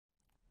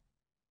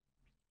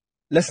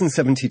Lesson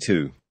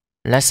 72.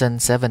 Lesson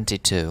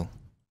 72.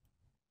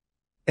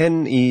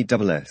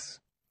 N-E-double-S.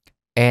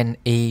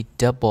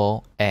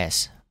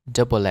 N-E-double-S.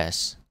 Double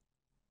S.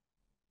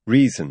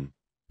 Reason.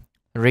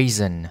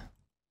 Reason.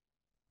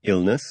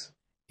 Illness.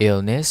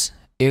 Illness.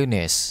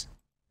 Illness.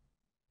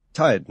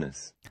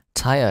 Tiredness.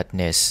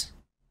 Tiredness.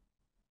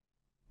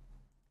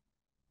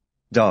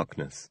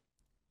 Darkness.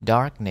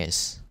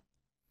 Darkness.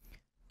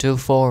 To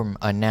form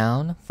a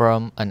noun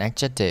from an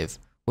adjective,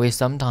 we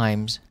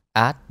sometimes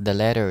add the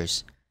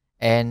letters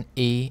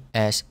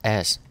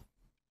N-E-S-S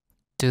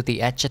to the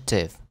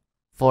adjective.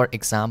 For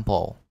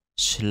example,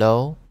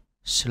 slow,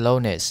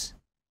 slowness,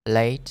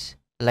 late,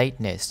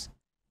 lateness,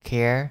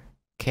 care,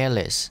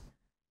 careless,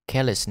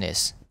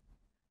 carelessness,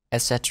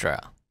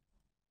 etc.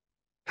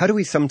 How do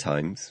we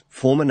sometimes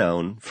form a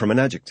noun from an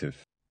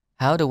adjective?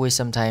 How do we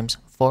sometimes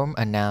form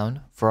a noun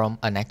from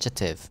an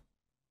adjective?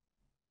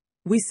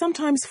 We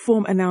sometimes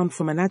form a noun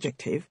from an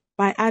adjective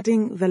by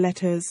adding the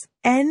letters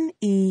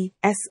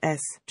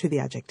N-E-S-S to the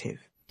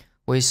adjective.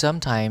 We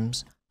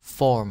sometimes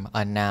form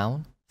a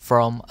noun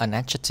from an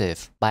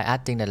adjective by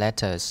adding the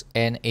letters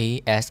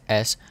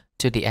N-E-S-S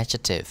to the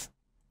adjective.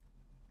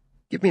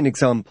 Give me an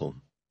example.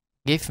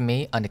 Give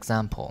me an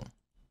example.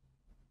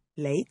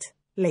 Late,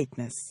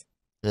 lateness.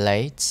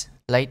 Late,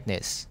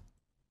 lateness.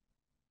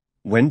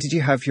 When did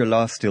you have your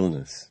last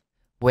illness?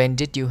 When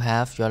did you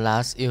have your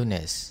last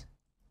illness?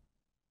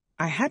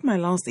 I had my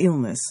last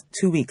illness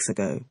 2 weeks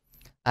ago.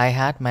 I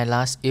had my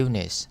last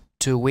illness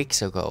 2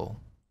 weeks ago.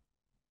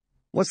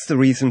 What's the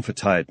reason for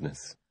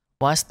tiredness?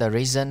 What's the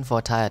reason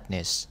for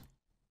tiredness?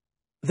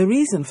 The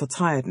reason for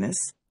tiredness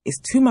is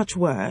too much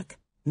work,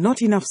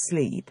 not enough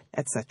sleep,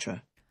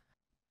 etc.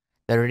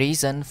 The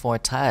reason for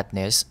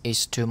tiredness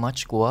is too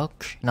much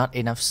work, not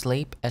enough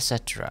sleep,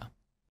 etc.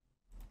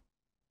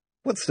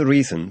 What's the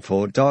reason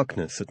for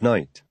darkness at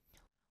night?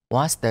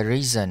 What's the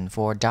reason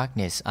for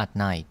darkness at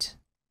night?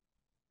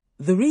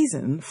 The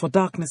reason for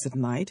darkness at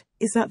night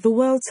is that the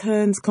world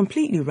turns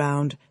completely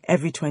round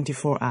every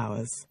 24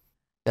 hours.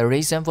 The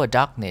reason for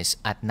darkness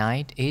at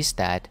night is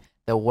that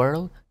the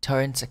world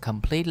turns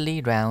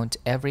completely round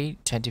every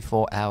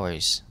 24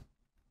 hours.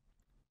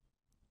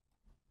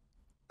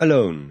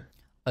 Alone.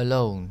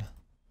 Alone.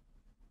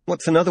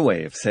 What's another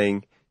way of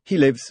saying he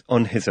lives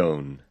on his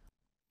own?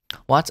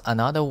 What's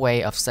another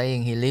way of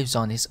saying he lives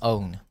on his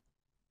own?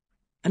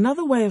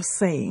 Another way of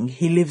saying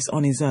he lives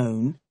on his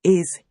own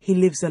is he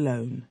lives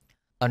alone.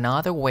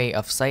 Another way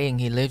of saying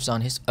he lives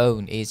on his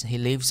own is he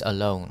lives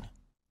alone.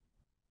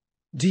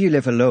 Do you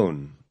live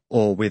alone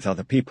or with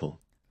other people?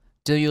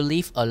 Do you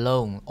live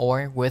alone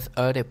or with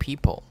other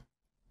people?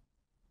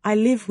 I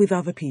live with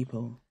other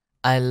people.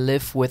 I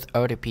live with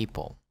other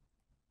people.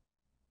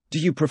 Do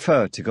you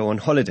prefer to go on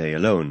holiday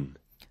alone?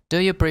 Do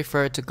you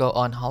prefer to go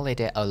on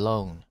holiday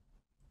alone?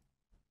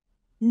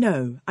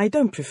 No, I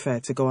don't prefer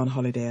to go on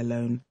holiday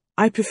alone.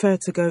 I prefer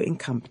to go in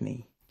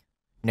company.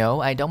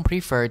 No, I don't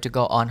prefer to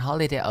go on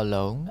holiday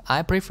alone.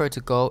 I prefer to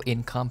go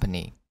in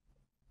company.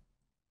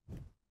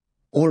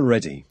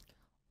 Already.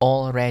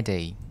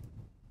 Already.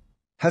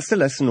 Has the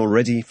lesson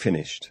already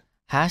finished?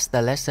 Has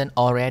the lesson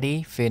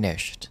already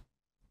finished?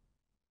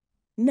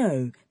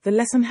 No, the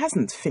lesson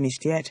hasn't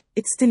finished yet.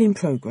 It's still in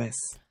progress.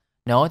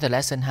 No, the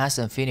lesson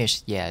hasn't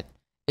finished yet.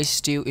 It's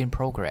still in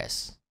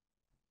progress.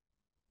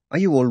 Are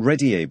you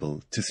already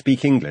able to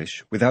speak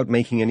English without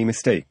making any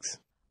mistakes?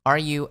 Are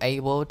you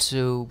able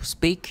to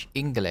speak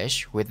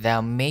English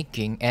without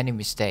making any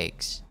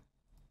mistakes?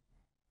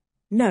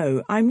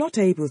 No, I'm not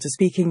able to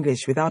speak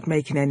English without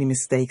making any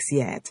mistakes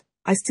yet.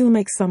 I still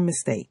make some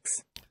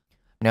mistakes.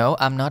 No,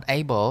 I'm not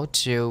able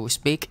to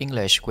speak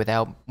English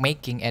without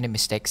making any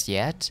mistakes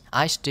yet.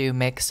 I still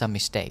make some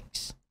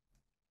mistakes.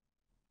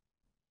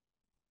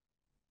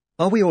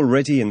 Are we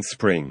already in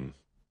spring?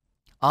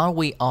 Are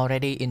we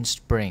already in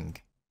spring?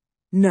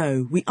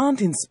 No, we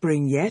aren't in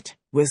spring yet.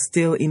 We're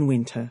still in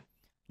winter.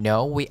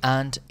 No, we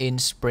aren't in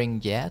spring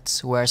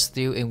yet. We're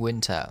still in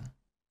winter.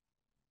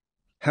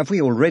 Have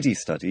we already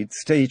studied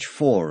stage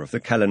 4 of the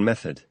Callan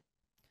method?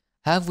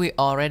 Have we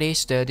already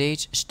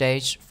studied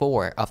stage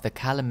 4 of the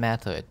Callan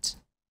method?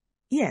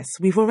 Yes,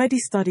 we've already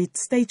studied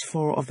stage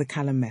 4 of the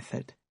Callan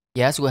method.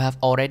 Yes, we have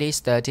already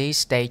studied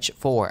stage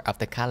 4 of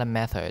the Callan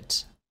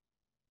method.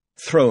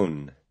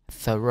 Thrown.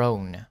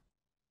 Thrown.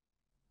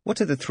 What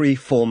are the 3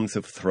 forms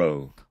of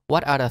throw?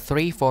 What are the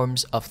 3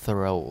 forms of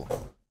throw?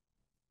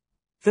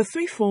 The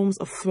 3 forms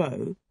of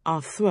throw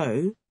are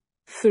throw,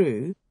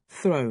 through,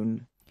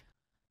 thrown.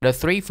 The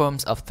 3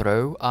 forms of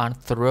throw are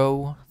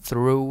throw,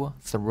 through,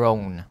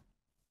 thrown.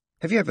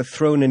 Have you ever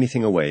thrown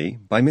anything away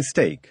by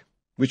mistake,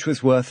 which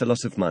was worth a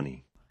lot of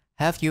money?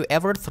 Have you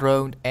ever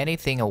thrown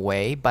anything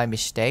away by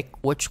mistake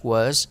which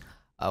was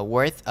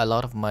worth a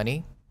lot of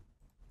money?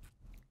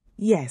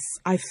 Yes,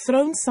 I've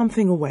thrown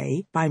something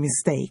away by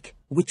mistake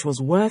which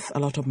was worth a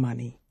lot of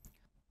money.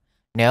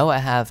 No, I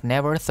have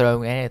never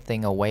thrown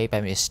anything away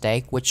by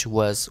mistake which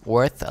was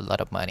worth a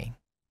lot of money.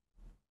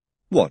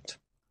 What?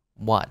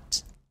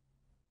 What?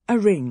 A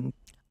ring.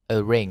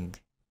 A ring.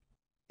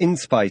 In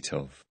spite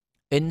of.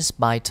 In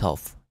spite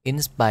of.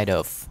 In spite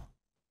of.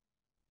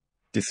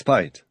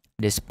 Despite.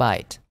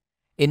 Despite.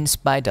 In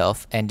spite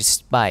of and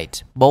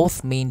despite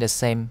both mean the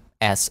same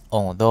as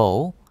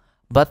although,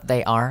 but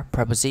they are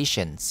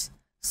prepositions,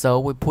 so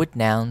we put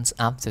nouns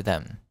after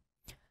them.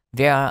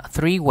 There are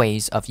three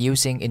ways of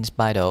using in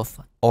spite of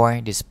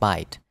or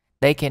despite.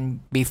 They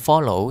can be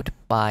followed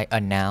by a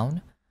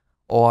noun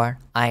or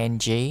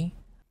ing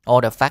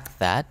or the fact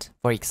that,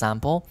 for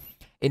example,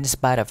 in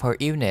spite of her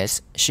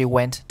illness, she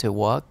went to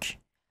work.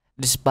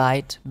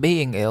 Despite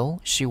being ill,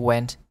 she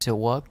went to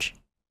work.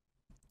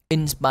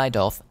 In spite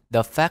of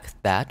the fact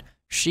that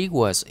she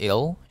was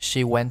ill,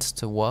 she went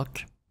to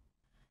work.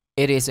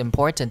 It is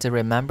important to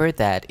remember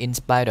that in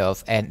spite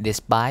of and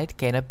despite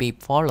cannot be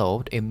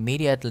followed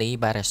immediately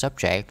by the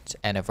subject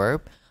and a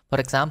verb. For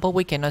example,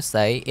 we cannot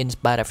say in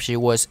spite of she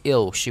was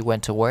ill, she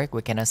went to work.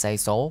 We cannot say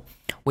so.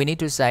 We need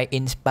to say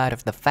in spite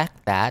of the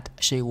fact that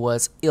she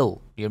was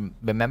ill. You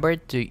remember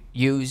to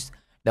use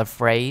the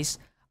phrase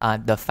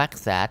the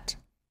fact that,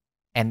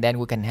 and then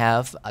we can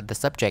have the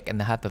subject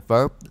and have the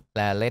verb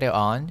later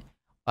on.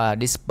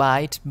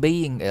 Despite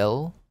being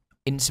ill,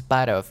 in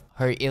spite of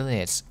her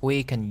illness,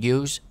 we can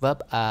use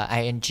verb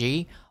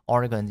ing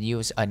or we can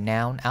use a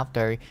noun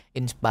after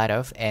in spite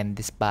of and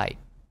despite.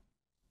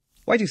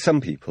 Why do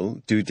some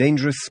people do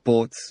dangerous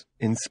sports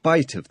in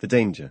spite of the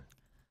danger?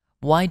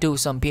 Why do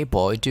some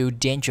people do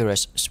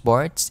dangerous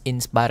sports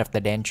in spite of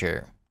the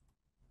danger?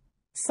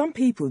 Some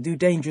people do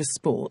dangerous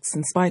sports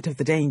in spite of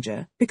the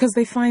danger because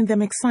they find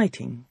them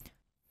exciting.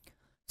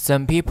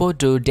 Some people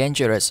do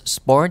dangerous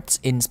sports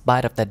in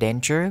spite of the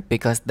danger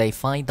because they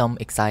find them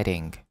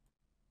exciting.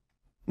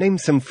 Name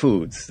some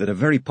foods that are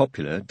very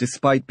popular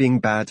despite being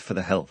bad for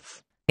the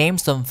health. Name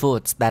some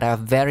foods that are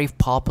very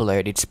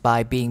popular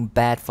despite being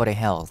bad for the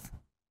health.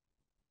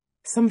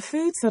 Some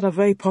foods that are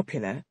very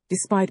popular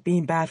despite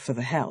being bad for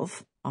the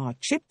health are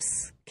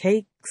chips,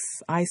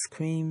 cakes, ice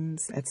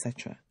creams,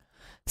 etc.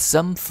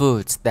 Some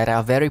foods that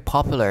are very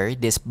popular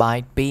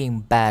despite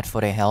being bad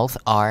for the health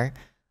are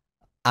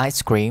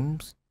ice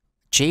creams,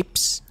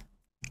 chips,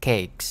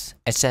 cakes,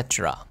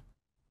 etc.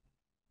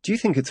 Do you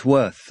think it's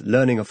worth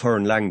learning a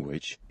foreign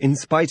language in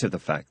spite of the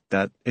fact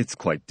that it's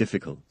quite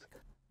difficult?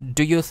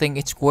 Do you think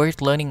it's worth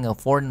learning a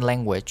foreign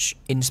language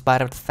in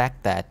spite of the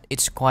fact that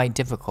it's quite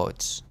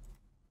difficult?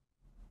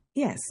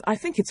 Yes, I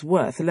think it's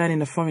worth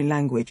learning a foreign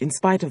language in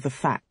spite of the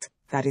fact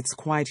that it's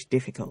quite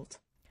difficult.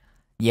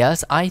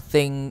 Yes, I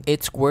think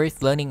it's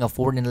worth learning a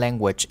foreign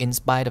language in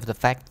spite of the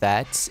fact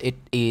that it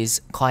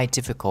is quite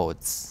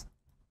difficult.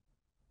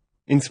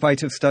 In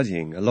spite of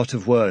studying a lot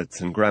of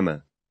words and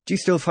grammar, do you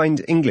still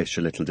find English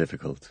a little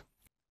difficult?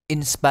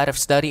 In spite of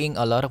studying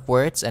a lot of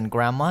words and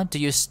grammar, do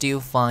you still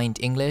find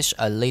English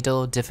a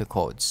little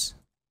difficult?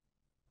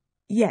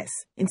 Yes,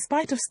 in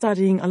spite of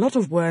studying a lot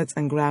of words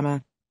and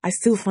grammar, I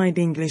still find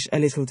English a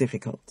little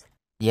difficult.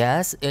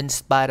 Yes, in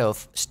spite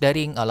of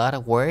studying a lot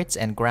of words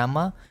and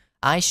grammar,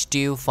 I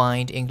still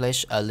find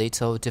English a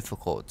little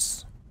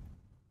difficult.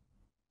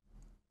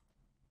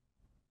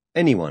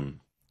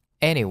 Anyone.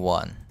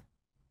 Anyone.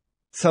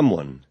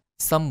 Someone.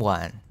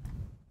 Someone.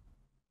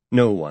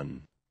 No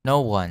one.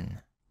 No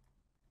one.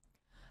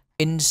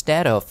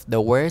 Instead of the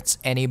words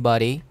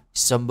anybody,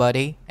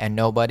 somebody, and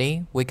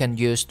nobody, we can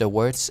use the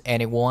words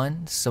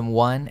anyone,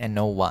 someone, and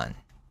no one.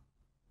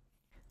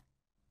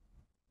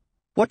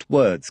 What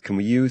words can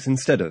we use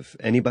instead of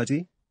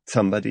anybody,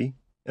 somebody,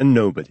 and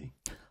nobody?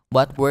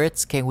 What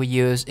words can we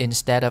use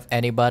instead of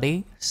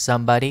anybody,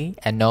 somebody,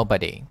 and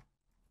nobody?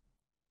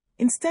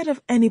 Instead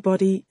of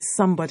anybody,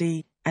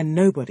 somebody, and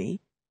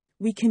nobody,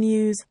 we can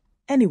use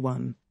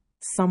anyone,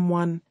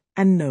 someone,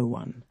 and no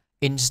one.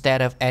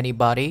 Instead of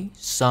anybody,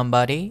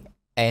 somebody,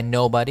 and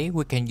nobody,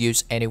 we can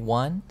use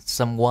anyone,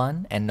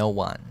 someone, and no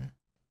one.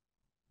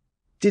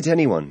 Did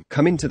anyone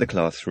come into the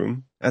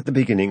classroom at the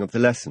beginning of the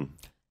lesson?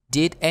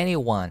 Did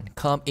anyone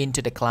come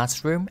into the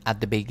classroom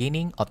at the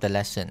beginning of the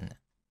lesson?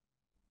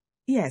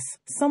 Yes,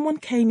 someone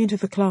came into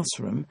the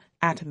classroom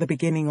at the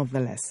beginning of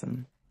the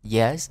lesson.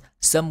 Yes,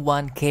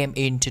 someone came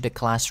into the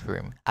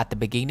classroom at the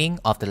beginning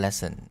of the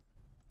lesson.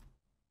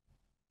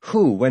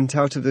 Who went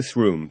out of this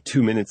room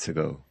 2 minutes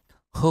ago?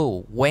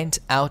 Who went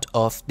out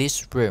of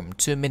this room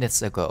 2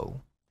 minutes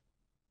ago?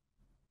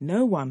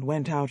 No one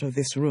went out of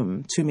this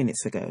room 2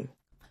 minutes ago.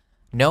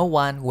 No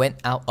one went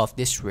out of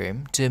this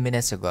room 2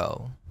 minutes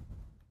ago.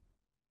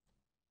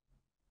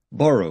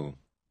 Borrow.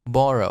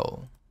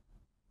 Borrow.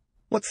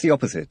 What's the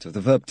opposite of the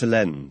verb to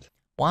lend?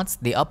 What's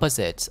the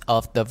opposite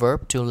of the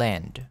verb to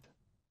lend?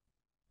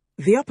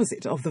 The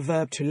opposite of the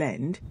verb to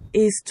lend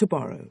is to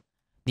borrow.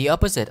 The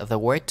opposite of the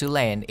word to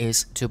lend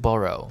is to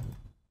borrow.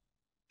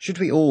 Should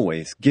we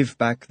always give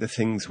back the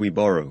things we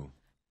borrow?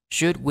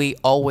 Should we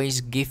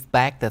always give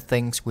back the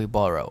things we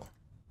borrow?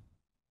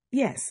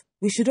 Yes,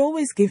 we should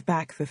always give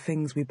back the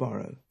things we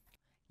borrow.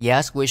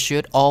 Yes, we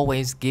should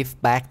always give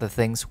back the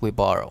things we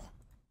borrow.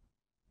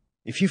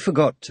 If you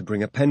forgot to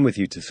bring a pen with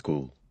you to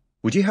school,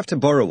 would you have to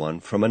borrow one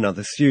from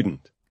another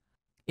student?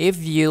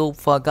 If you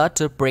forgot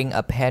to bring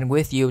a pen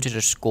with you to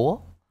the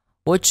school,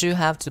 would you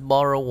have to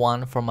borrow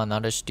one from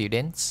another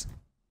student?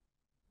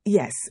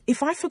 Yes,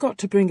 if I forgot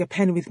to bring a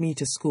pen with me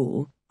to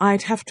school,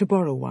 I'd have to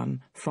borrow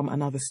one from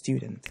another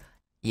student.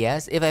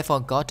 Yes, if I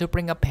forgot to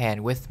bring a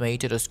pen with me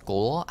to the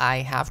school,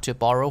 I have to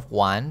borrow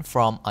one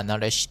from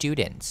another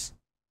student.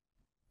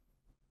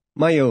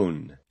 My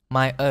own.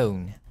 My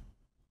own.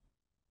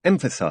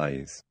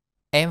 Emphasize.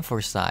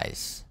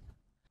 Emphasize.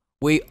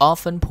 We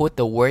often put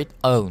the word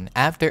own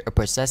after a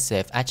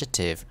possessive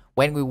adjective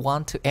when we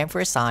want to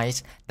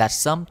emphasize that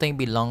something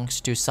belongs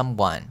to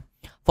someone.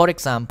 For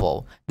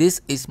example,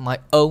 this is my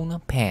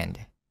own pen.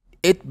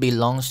 It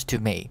belongs to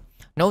me.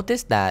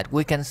 Notice that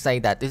we can say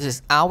that this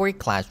is our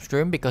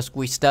classroom because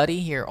we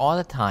study here all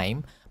the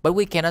time, but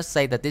we cannot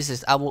say that this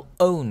is our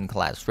own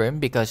classroom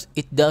because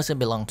it doesn't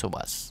belong to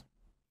us.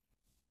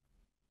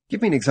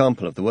 Give me an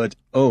example of the word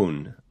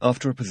own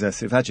after a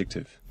possessive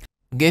adjective.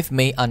 Give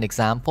me an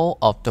example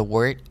of the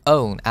word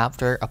own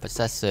after a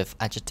possessive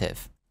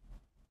adjective.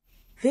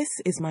 This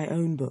is my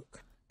own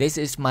book. This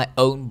is my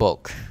own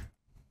book.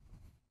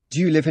 Do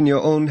you live in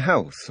your own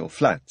house or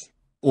flat?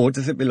 Or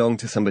does it belong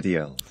to somebody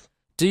else?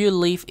 Do you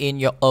live in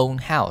your own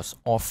house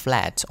or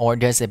flat, or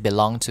does it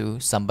belong to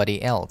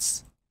somebody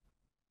else?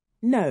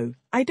 No,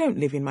 I don't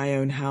live in my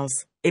own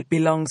house. It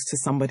belongs to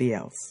somebody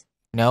else.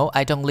 No,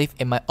 I don't live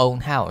in my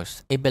own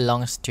house. It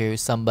belongs to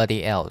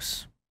somebody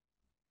else.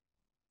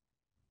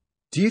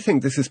 Do you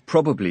think this is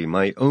probably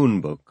my own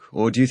book,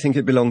 or do you think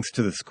it belongs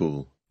to the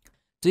school?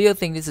 Do you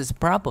think this is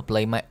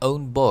probably my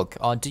own book,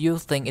 or do you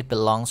think it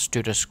belongs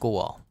to the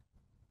school?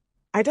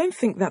 I don't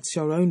think that's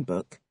your own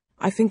book.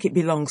 I think it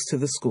belongs to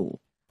the school.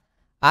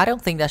 I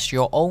don't think that's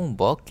your own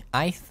book.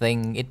 I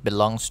think it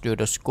belongs to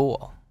the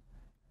school.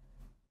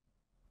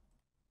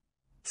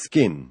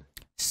 Skin.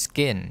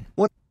 Skin.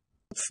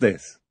 What's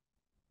this?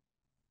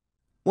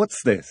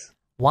 What's this?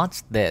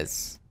 What's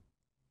this?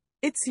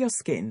 It's your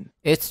skin.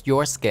 It's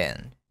your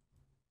skin.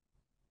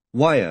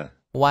 Wire.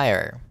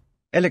 Wire.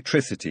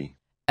 Electricity.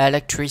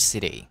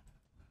 Electricity.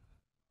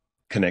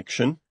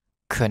 Connection.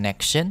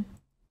 Connection.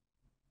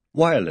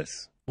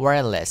 Wireless.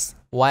 Wireless.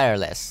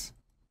 Wireless.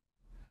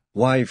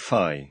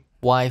 Wi-Fi.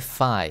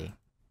 Wi-Fi.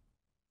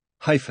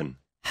 Hyphen.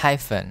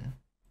 Hyphen.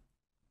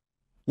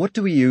 What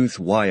do we use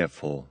wire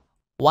for?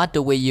 What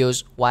do we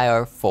use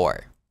wire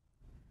for?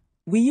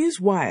 We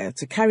use wire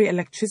to carry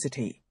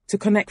electricity, to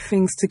connect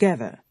things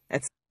together,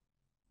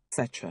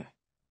 etc.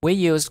 We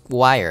use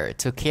wire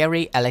to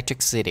carry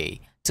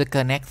electricity, to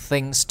connect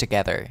things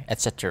together,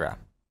 etc.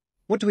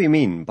 What do we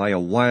mean by a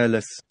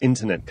wireless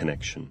internet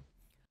connection?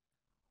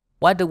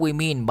 What do we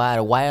mean by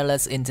a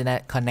wireless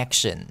internet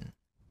connection?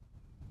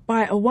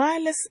 By a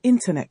wireless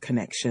internet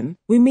connection,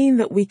 we mean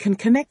that we can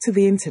connect to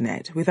the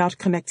internet without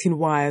connecting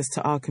wires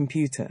to our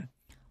computer.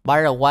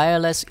 By a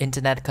wireless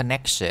internet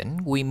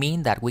connection, we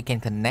mean that we can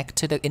connect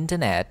to the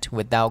internet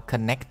without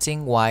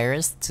connecting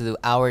wires to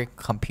our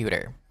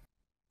computer.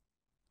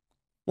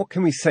 What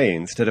can we say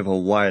instead of a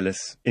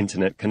wireless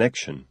internet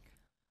connection?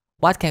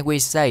 What can we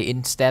say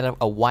instead of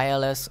a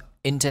wireless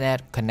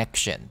internet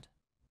connection?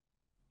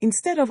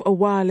 Instead of a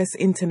wireless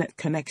internet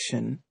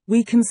connection,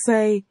 we can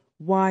say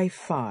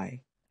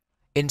Wi-Fi.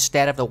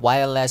 Instead of the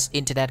wireless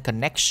internet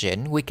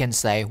connection, we can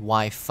say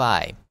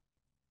Wi-Fi.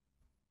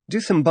 Do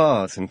some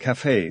bars and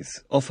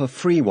cafes offer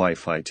free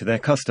Wi-Fi to their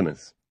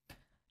customers?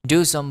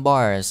 Do some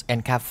bars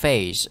and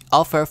cafes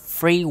offer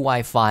free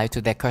Wi-Fi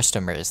to their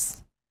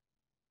customers?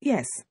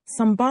 Yes,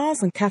 some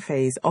bars and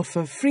cafes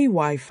offer free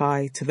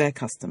Wi-Fi to their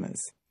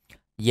customers.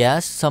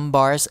 Yes, some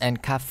bars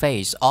and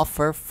cafes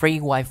offer free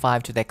Wi-Fi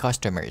to their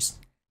customers.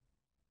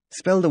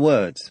 Spell the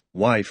word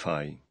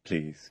Wi-Fi,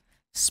 please.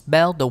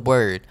 Spell the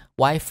word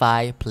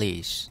Wi-Fi,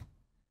 please.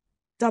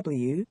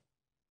 W-I-F-I.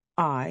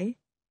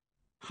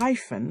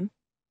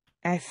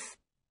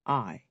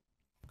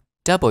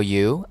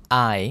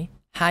 W-I-F-I.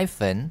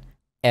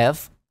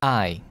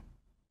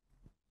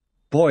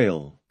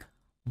 Boil.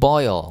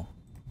 Boil.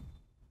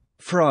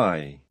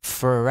 Fry.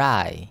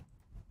 Fry.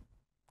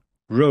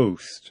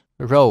 Roast.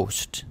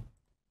 Roast.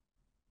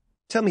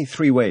 Tell me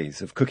 3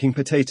 ways of cooking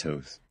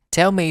potatoes.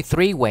 Tell me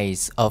 3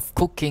 ways of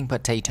cooking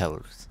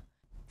potatoes.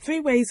 3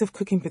 ways of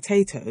cooking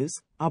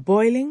potatoes are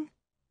boiling,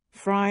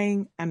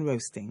 frying, and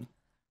roasting.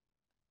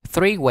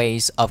 3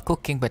 ways of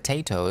cooking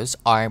potatoes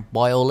are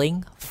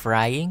boiling,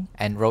 frying,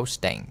 and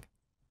roasting.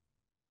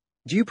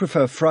 Do you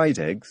prefer fried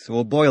eggs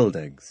or boiled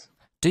eggs?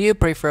 Do you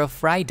prefer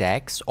fried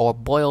eggs or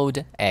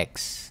boiled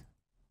eggs?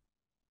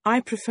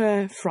 I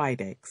prefer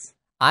fried eggs.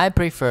 I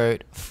prefer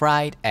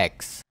fried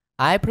eggs.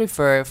 I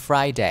prefer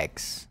fried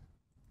eggs.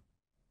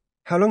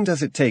 How long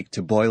does it take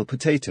to boil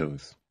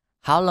potatoes?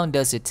 How long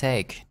does it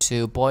take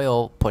to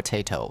boil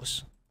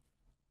potatoes?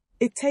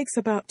 It takes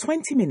about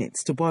 20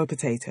 minutes to boil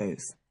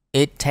potatoes.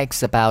 It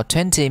takes about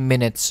 20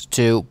 minutes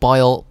to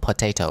boil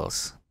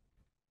potatoes.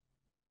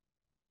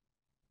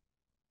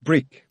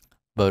 Brick.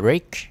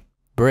 Brick,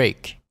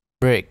 brick,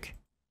 brick.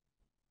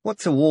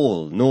 What's a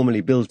wall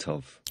normally built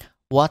of?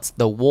 What's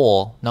the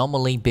wall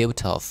normally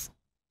built of?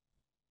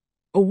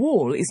 A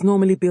wall is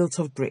normally built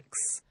of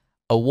bricks.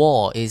 A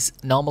wall is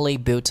normally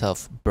built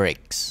of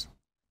bricks.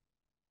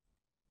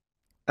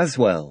 As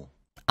well.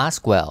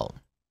 As well.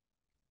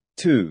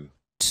 To.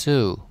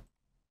 To.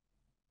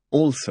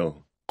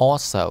 Also.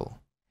 also.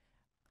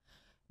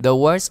 The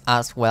words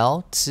as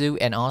well, to,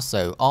 and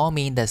also all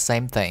mean the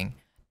same thing.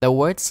 The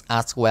words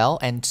as well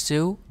and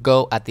to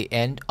go at the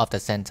end of the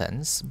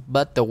sentence,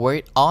 but the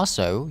word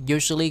also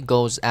usually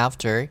goes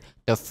after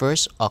the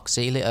first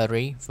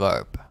auxiliary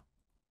verb.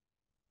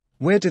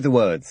 Where do the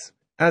words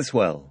as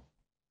well,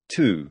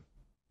 to,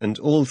 and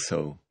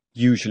also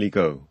usually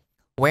go?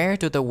 Where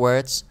do the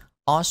words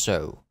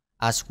also,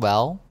 as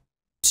well,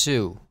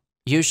 to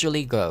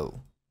usually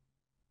go?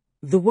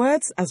 The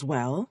words as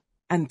well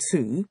and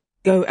to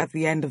go at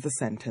the end of the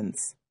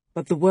sentence,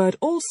 but the word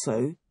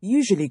also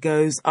usually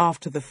goes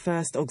after the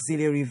first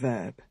auxiliary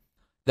verb.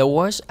 The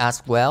words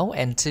as well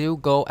and to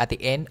go at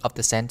the end of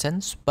the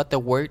sentence, but the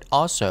word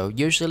also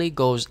usually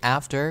goes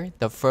after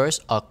the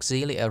first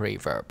auxiliary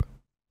verb.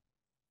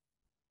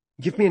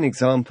 Give me an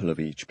example of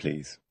each,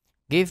 please.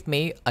 Give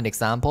me an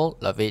example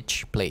of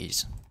each,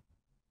 please.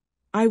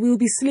 I will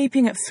be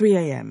sleeping at 3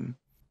 a.m.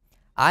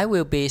 I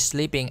will be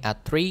sleeping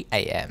at 3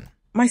 a.m.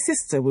 My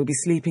sister will be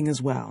sleeping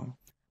as well.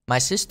 My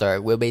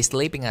sister will be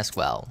sleeping as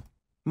well.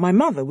 My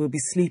mother will be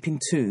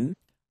sleeping too.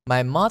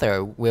 My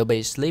mother will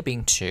be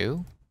sleeping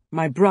too.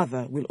 My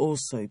brother will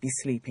also be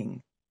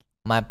sleeping.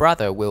 My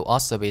brother will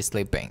also be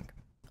sleeping.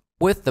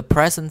 With the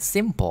present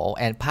simple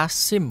and past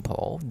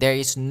simple, there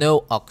is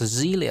no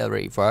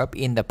auxiliary verb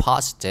in the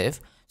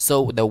positive,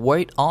 so the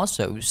word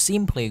also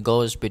simply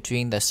goes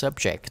between the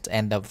subject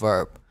and the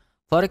verb.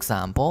 For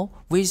example,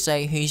 we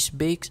say he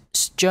speaks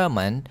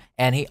German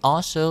and he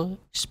also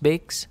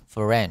speaks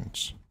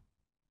French.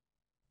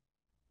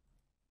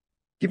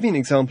 Give me an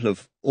example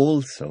of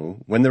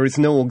also when there is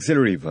no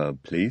auxiliary verb,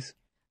 please.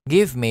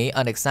 Give me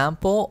an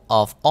example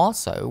of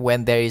also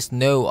when there is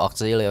no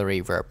auxiliary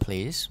verb,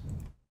 please.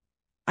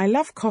 I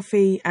love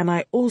coffee and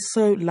I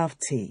also love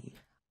tea.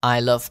 I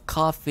love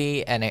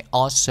coffee and I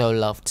also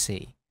love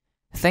tea.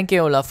 Thank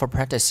you a lot for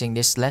practicing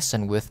this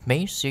lesson with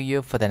me. See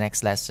you for the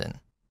next lesson.